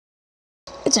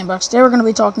It's Inbox. Today we're going to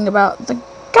be talking about the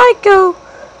Geico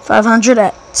 500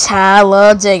 at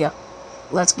Talladega.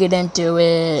 Let's get into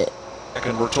it.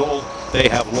 And we're told they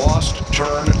have lost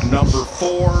turn number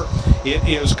 4. It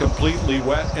is completely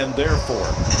wet, and therefore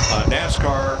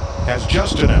NASCAR has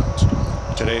just announced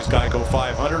today's Geico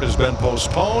 500 has been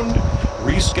postponed,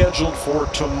 rescheduled for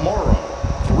tomorrow,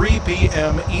 3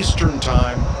 p.m. Eastern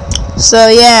Time. So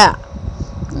yeah,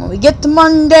 when we get to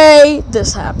Monday,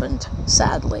 this happened,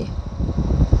 sadly.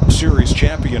 Series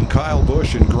champion Kyle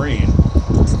Busch in green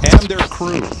and their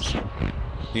crews,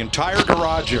 the entire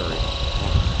garage area,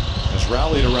 has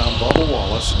rallied around Bubba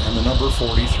Wallace and the number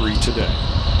 43 today.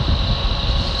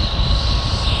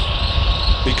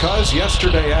 Because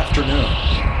yesterday afternoon,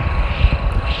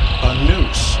 a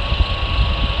noose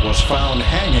was found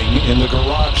hanging in the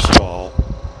garage stall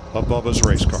of Bubba's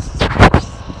race car.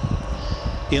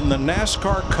 In the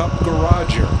NASCAR Cup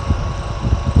garage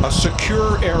area, a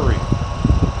secure area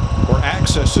where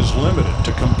access is limited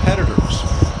to competitors,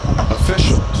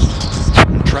 officials,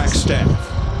 and track staff.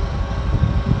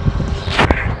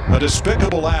 A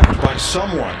despicable act by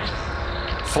someone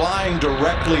flying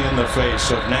directly in the face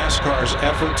of NASCAR's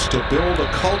efforts to build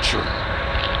a culture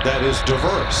that is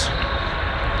diverse,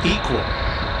 equal.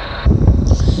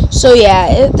 So yeah,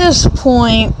 at this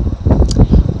point,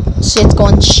 shit's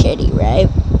going shitty, right?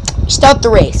 We start the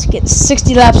race, get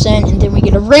 60 laps in, and then we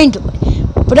get a rain delay.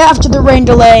 But after the rain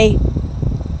delay,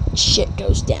 shit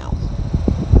goes down.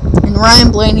 And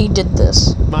Ryan Blaney did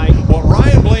this. What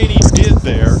Ryan Blaney did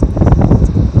there,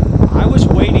 I was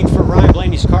waiting for Ryan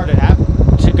Blaney's car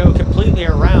to go completely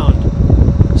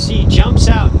around. See, he jumps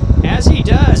out. As he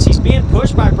does, he's being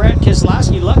pushed by Brad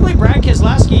Keselowski. Luckily, Brad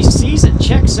Keselowski sees it,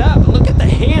 checks up. Look at the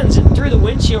hands and through the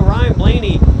windshield, Ryan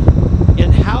Blaney,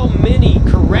 and how many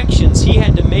corrections he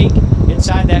had to make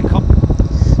inside that car.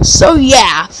 So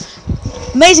yeah,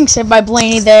 amazing save by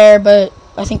Blaney there, but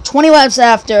I think 20 laps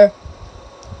after,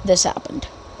 this happened.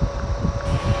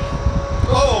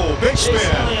 oh, big spin,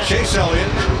 Chase Elliott,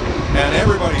 and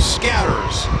everybody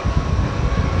scatters.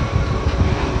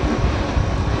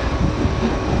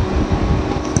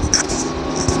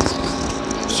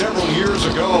 Several years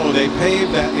ago, they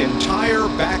paved that entire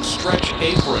backstretch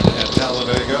apron at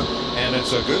Talladega, and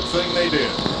it's a good thing they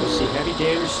did. You see heavy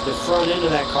damage to the front end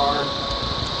of that car.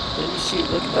 Then you see,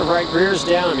 look at the right rear's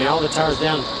down. I mean, all the tires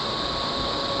down.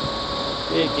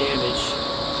 Big damage.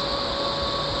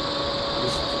 He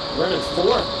was running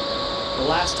fourth the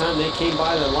last time they came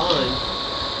by the line.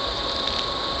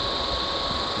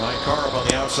 My car up on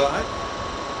the outside.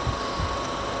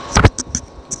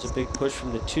 It's a big push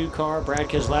from the 2 car. Brad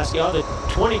Keselowski. Oh, the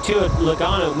 22 at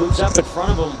Logano moves up in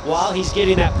front of him while he's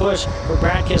getting that push for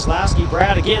Brad Keselowski.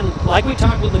 Brad, again, like we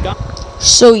talked with Logano.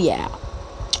 So yeah,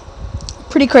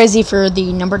 pretty crazy for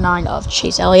the number 9 of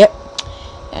Chase Elliott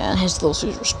and his Little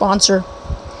Caesar sponsor.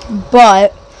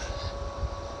 But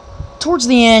towards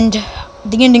the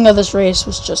ending of this race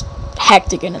was just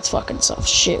hectic in its fucking self.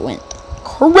 Shit went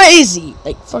crazy,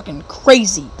 like fucking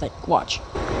crazy. Like, watch.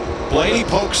 Blaney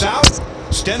pokes out.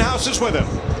 Stenhouse is with him.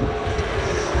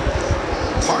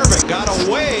 Harvick got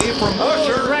away from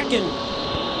Buscher.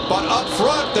 But up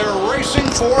front, they're racing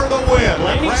for the win.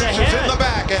 The crash is in the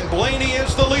back, and Blaney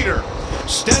is the leader.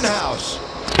 Stenhouse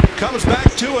comes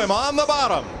back to him on the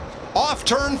bottom. Off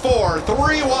turn 4,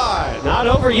 3 wide. Not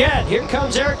over yet. Here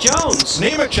comes Eric Jones.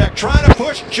 Nemechek trying to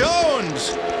push Jones.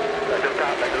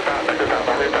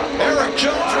 Eric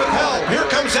Jones with help. Here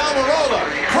comes Almirola.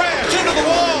 Crash into the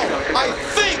wall. I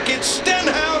think it's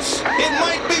Stenhouse. It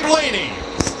might be Blaney.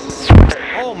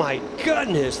 Oh my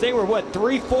goodness. They were, what,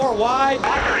 3-4 wide?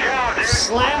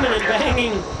 Slamming and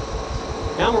banging.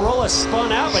 Almirola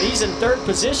spun out, but he's in 3rd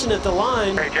position at the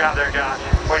line. Great job there, Josh.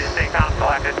 Way to stay down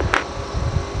selected.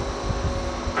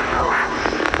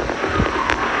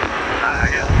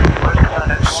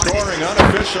 Scoring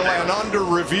unofficial and under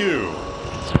review.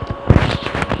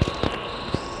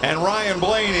 And Ryan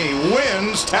Blaney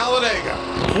wins Talladega.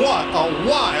 What a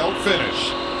wild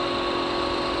finish.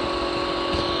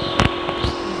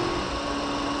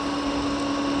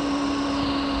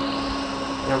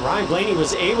 Now Ryan Blaney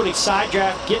was able to side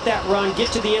draft, get that run,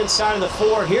 get to the inside of the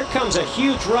 4. Here comes a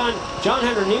huge run. John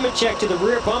Hunter Nemechek to the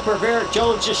rear bumper of Eric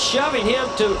Jones, just shoving him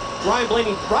to Ryan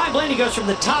Blaney. Ryan Blaney goes from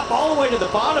the top all the way to the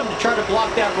bottom to try to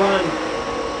block that run.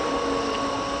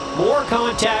 More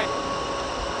contact.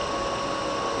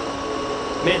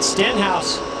 Man,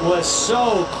 Stenhouse was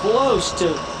so close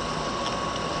to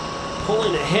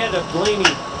pulling ahead of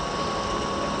Blaney.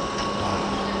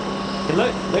 And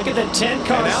look at the 10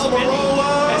 car And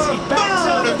Almirola,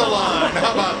 3rd at the line.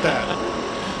 How about that?